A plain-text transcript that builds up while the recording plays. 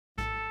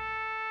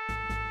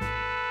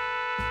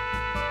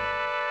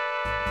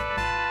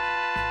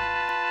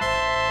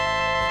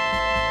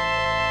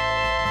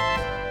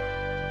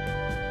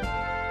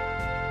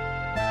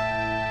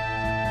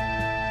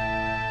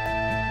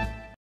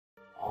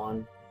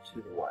To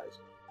the wise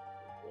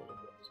one. One of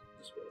those,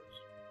 I suppose.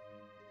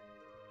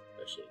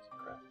 Actually, it's a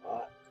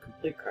crackpot.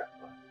 Complete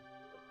crackpot.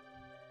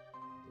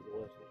 To the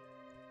wise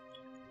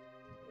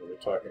one. We're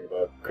talking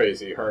about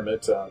Crazy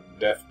Hermit on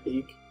Death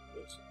Peak.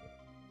 Basically.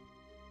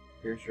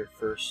 Here's your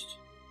first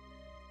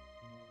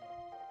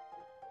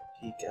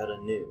peek at a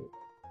new.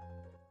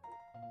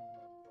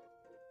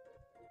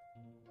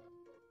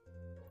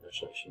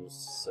 Actually, I should have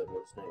said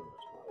what his name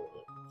was,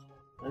 probably.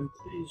 I'm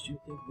pleased you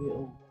think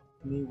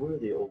me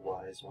worthy, O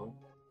wise one.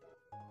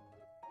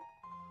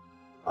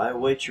 I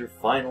await your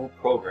final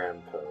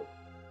program code.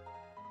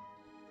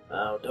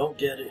 Now, don't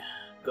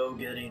go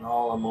getting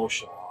all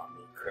emotional on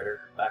me,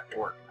 critter. Back to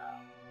work now.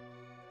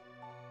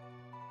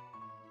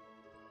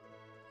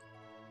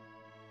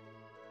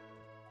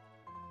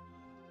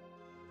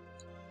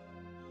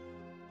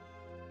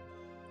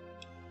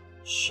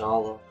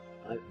 Shala,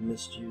 I've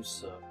missed you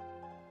so.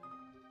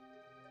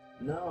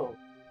 No,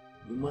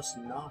 you must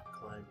not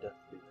climb Death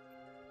Peak.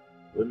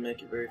 Wouldn't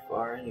make it very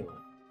far anyway.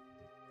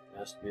 It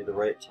has to be the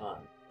right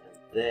time, and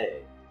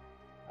they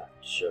have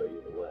to show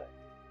you the way.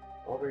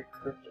 All very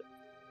cryptic.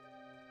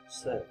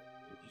 Say,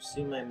 did you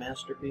see my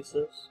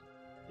masterpieces?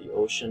 The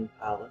Ocean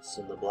Palace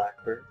and the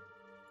Blackbird?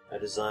 I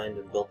designed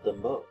and built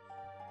them both.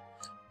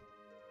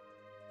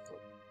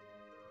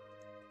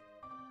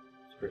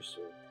 It's pretty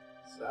sweet.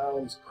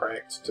 Sounds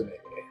cracked to me.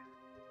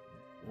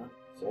 No,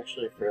 it's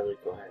actually fairly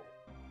coherent.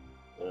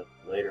 But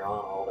later on,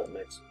 all that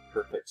makes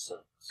perfect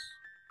sense.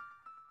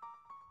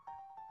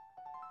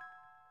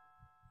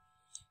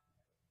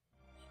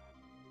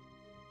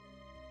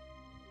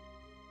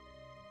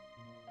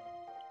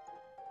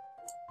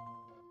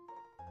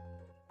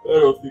 I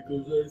don't think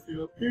there's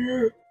anything up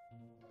here.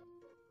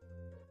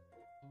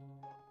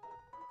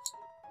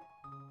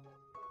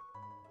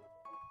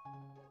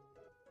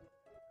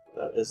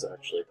 That is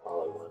actually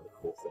probably one of the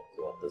cool things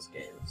about this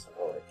game, is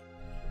how it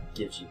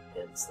gives you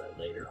hints that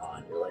later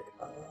on you're like,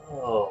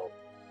 oh,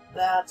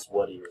 that's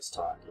what he was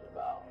talking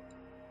about.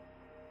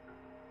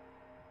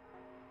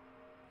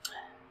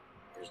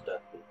 There's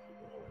Death Peak,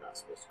 even though we're not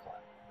supposed to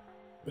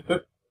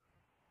climb.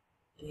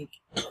 I think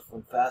if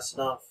I'm fast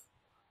enough,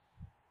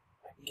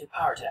 I can get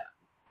Power Tap.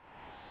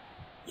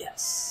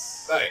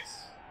 Yes!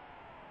 Nice.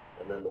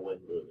 And then the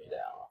wind blew me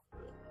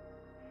down.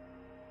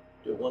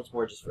 Do it once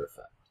more just for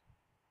effect.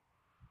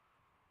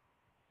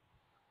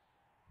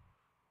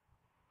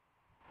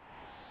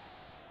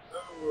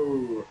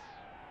 Ooh.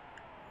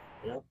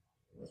 Yep.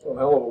 That's one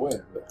hell of a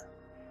wind.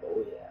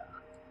 Oh yeah.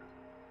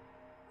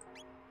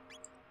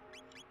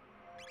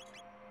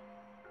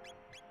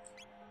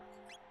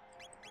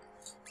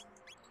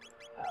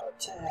 Power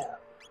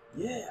Tap.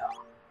 Yeah.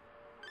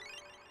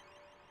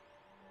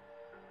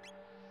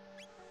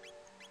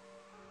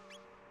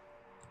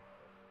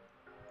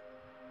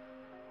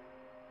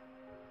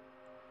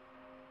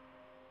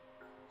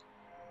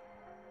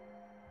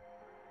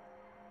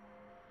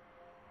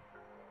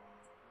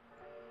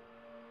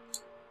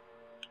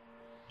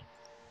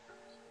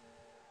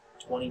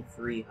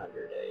 $2,380.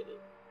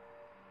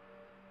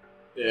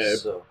 Yeah,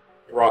 So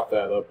brought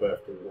that up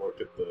after we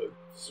looked at the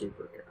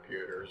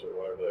supercomputers or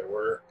whatever they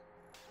were.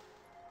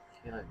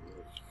 can I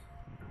move?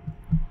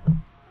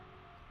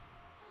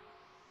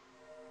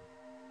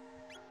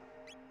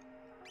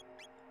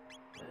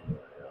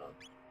 Anyway,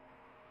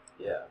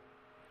 yeah.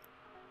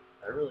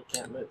 I really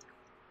can't move.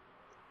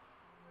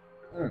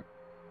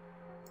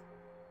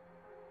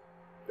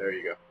 There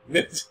you go.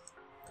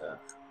 Yeah.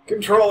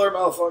 Controller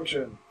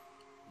malfunction.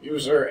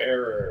 User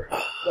error.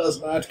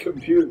 Does not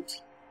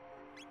compute.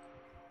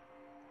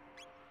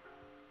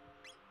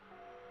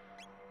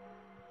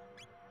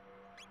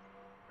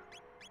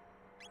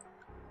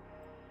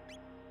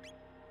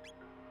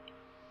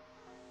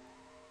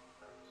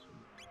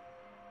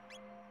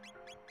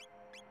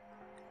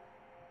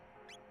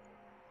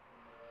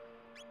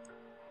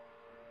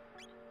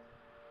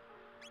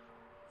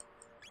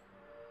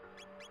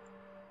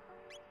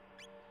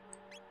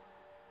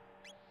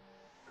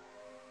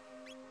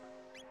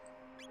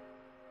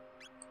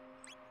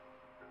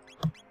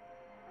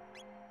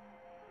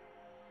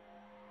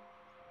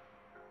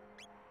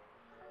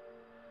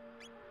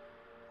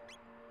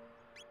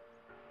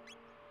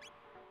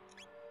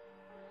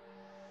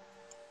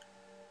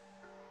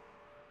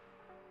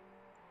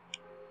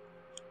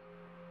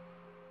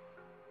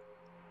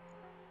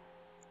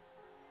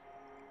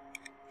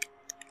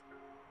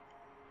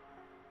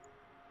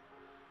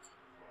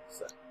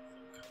 So that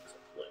comes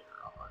up later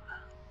on.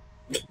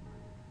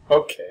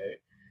 Okay.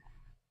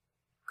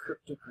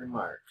 Cryptic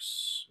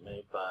remarks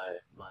made by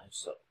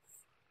myself.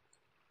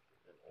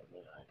 And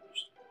only I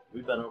understand.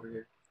 We've been over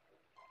here?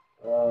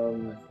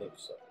 I think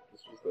so.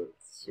 This was the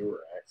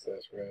sewer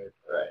access, right?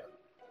 Right.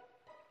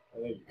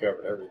 I think you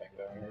covered everything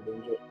down here,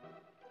 didn't you?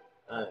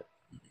 I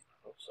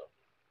hope so.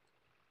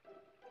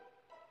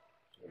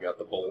 We got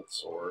the bolt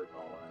sword and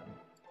all that.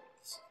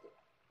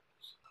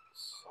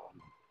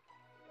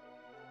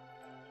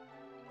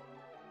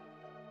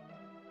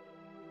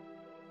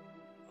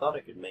 Thought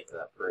I could make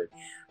that bridge.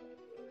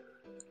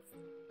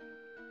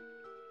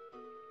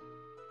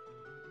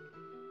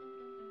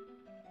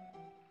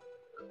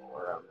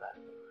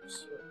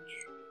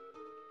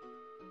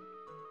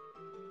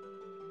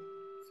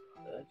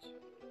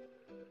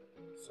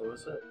 So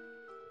is it.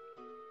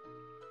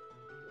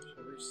 It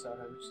should reset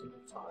every single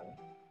time.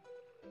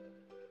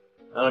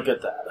 I don't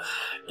get that.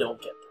 I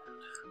don't get that.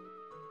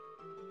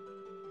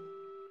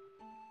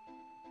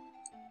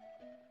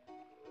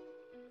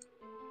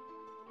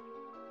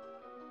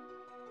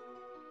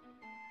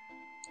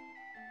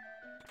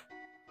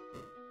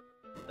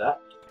 That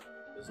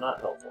is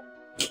not helpful.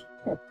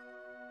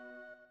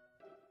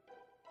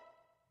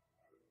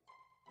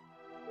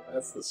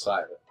 That's the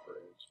silent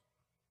bridge.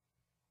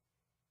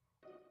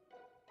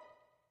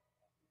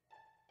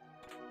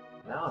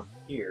 Now I'm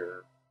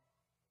here,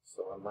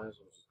 so I might as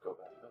well just go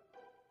back up.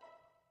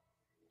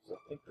 So I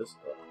think this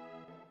way.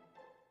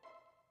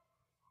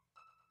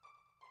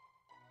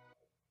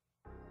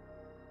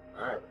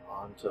 Alright,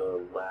 on to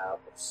lab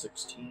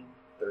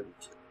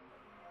 1632.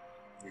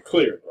 You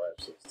cleared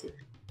lab 16.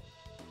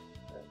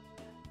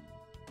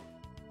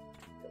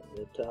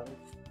 Midtime.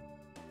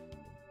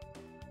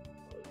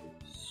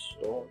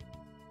 Storm.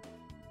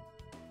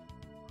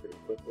 Pretty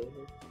quickly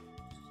here.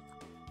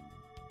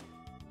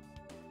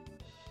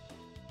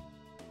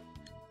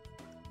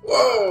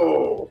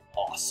 Whoa!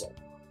 Awesome.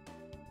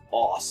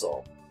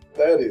 Awesome.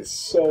 That is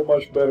so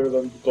much better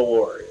than the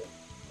DeLorean.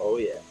 Oh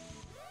yeah.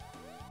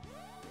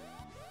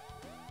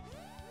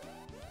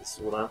 This is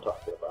what I'm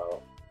talking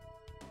about.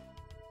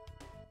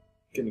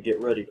 Gonna get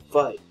ready to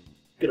fight.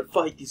 Gonna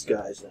fight these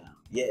guys now.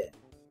 Yeah.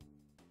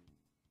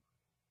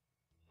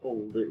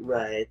 Hold it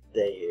right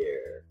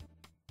there.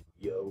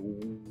 Yo.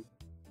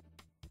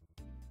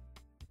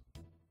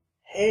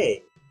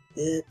 Hey,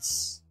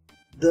 it's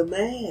the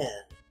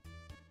man.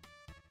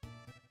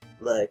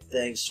 Like,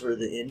 thanks for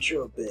the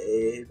intro,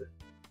 babe.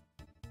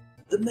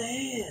 The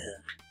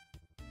man.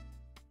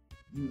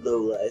 You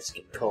lowlifes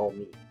can call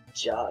me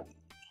Johnny.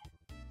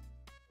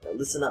 Now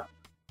listen up.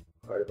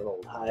 Part of an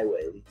old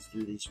highway leads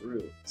through these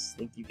rooms.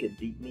 Think you can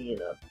beat me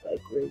in a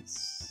bike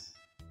race?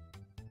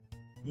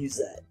 Use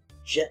that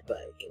jet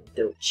bike and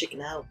don't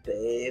chicken out,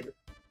 babe.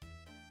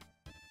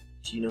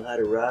 Do you know how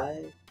to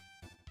ride?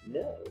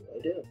 No, I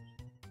don't.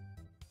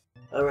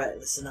 Alright,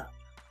 listen up.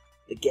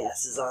 The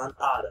gas is on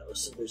auto,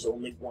 so there's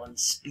only one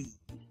speed.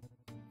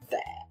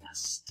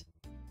 Fast.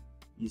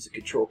 Use the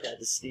control pad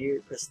to steer,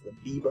 press the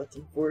B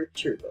button for a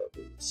turbo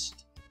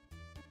boost.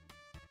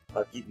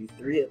 I'll give you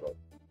 3 of them,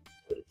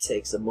 but it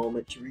takes a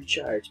moment to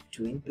recharge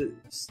between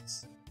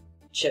boosts.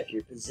 Check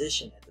your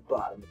position at the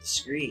bottom of the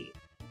screen.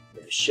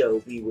 Now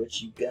show me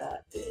what you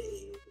got,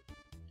 babe.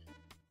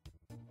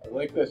 I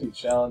like that he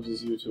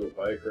challenges you to a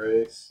bike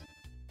race,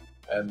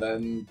 and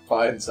then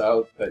finds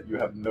out that you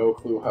have no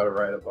clue how to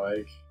ride a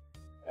bike,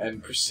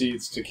 and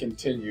proceeds to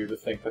continue to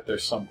think that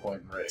there's some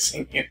point in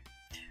racing you.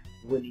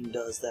 Winning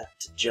does that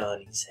to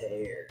Johnny's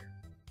hair.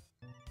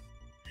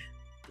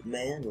 The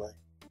man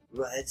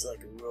rides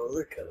like a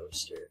roller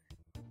coaster.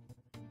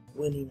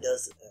 Winning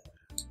does it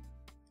that.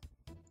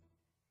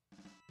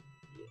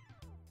 Yeah.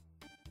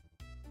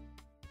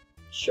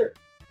 Sure.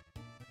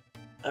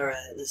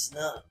 Alright, listen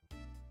up.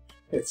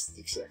 It's the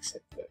exact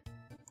same thing.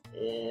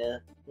 Yeah.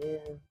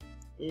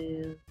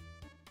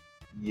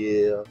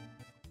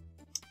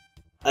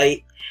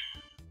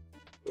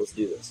 Let's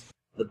do this.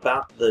 The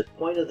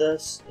point of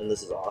this, and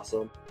this is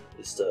awesome,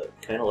 is to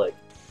kind of like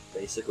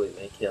basically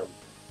make him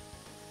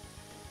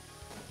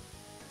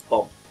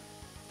bump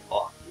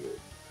off you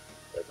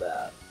like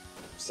that,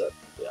 except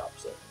the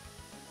opposite.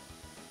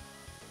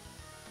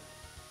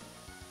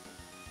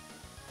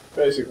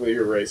 Basically,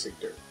 you're racing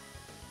dirt.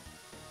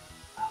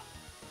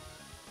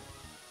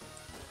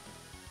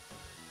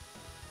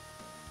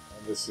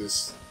 And this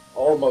is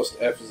almost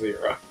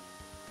F-Zero.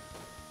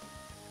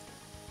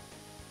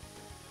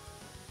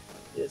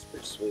 Yeah, it's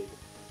pretty sweet.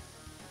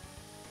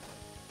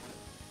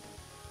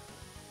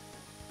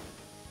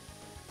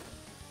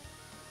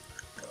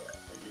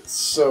 He's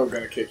so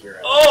gonna kick your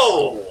ass.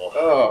 Oh!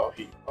 Oh,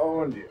 he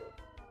owned you.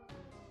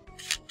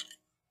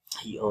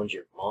 He owns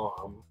your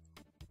mom.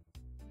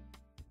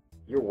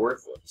 You're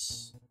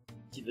worthless.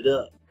 Give it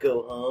up.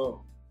 Go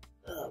home.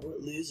 Ah,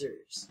 what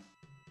losers.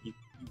 You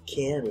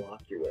can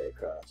walk your way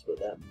across, but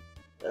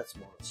that's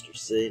Monster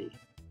City.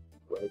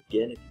 Right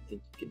again if you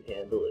think you can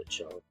handle it,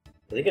 chump.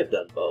 I think I've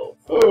done both.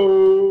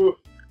 Oh!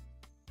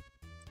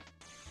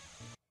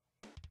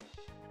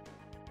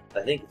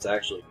 I think it's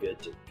actually good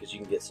to, because you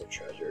can get some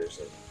treasures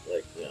and,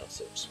 like, you know,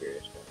 some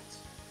experience points.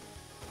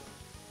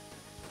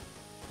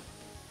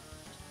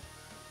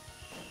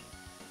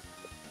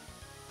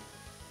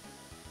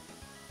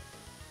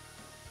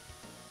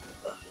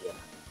 Yeah.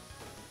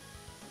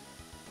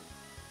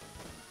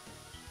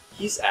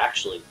 He's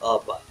actually a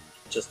bike,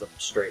 just a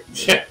straight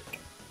Yeah. bike.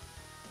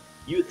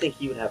 You would think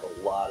he would have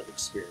a lot of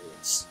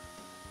experience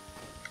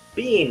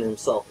being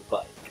himself a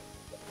bike.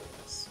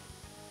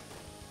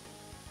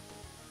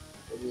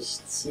 It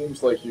just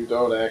seems like you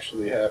don't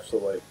actually have to,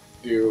 like,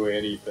 do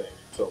anything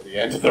until the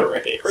end of the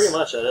race. Pretty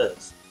much it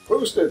is.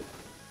 Boosted!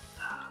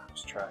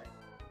 Let's try.